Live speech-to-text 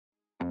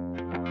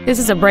This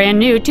is a brand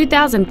new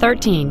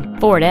 2013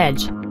 Ford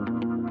Edge.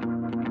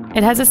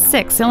 It has a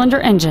 6-cylinder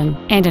engine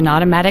and an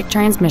automatic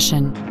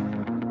transmission.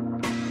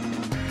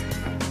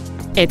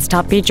 Its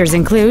top features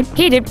include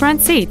heated front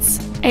seats,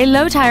 a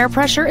low tire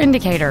pressure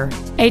indicator,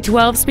 a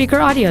 12-speaker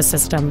audio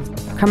system,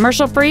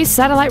 commercial-free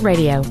satellite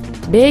radio,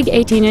 big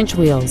 18-inch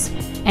wheels,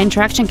 and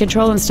traction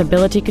control and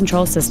stability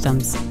control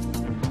systems.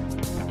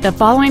 The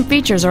following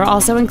features are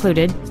also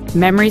included: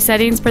 memory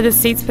settings for the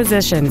seat's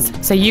positions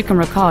so you can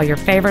recall your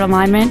favorite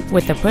alignment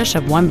with the push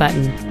of one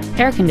button,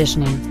 air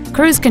conditioning,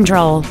 cruise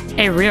control,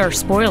 a rear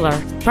spoiler,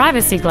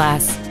 privacy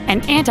glass,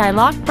 an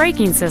anti-lock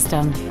braking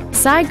system,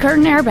 side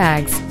curtain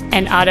airbags,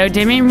 an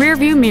auto-dimming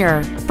rearview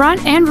mirror,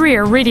 front and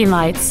rear reading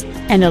lights,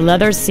 and the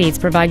leather seats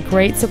provide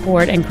great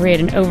support and create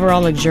an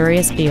overall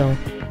luxurious feel.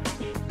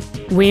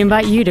 We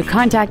invite you to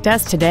contact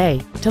us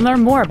today to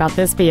learn more about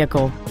this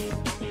vehicle.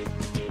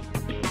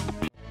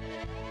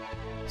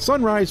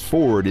 Sunrise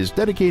Ford is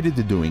dedicated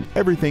to doing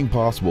everything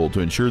possible to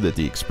ensure that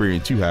the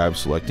experience you have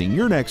selecting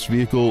your next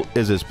vehicle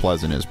is as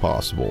pleasant as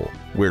possible.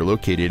 We're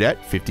located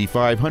at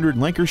 5500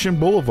 Lankershim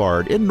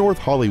Boulevard in North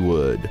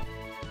Hollywood.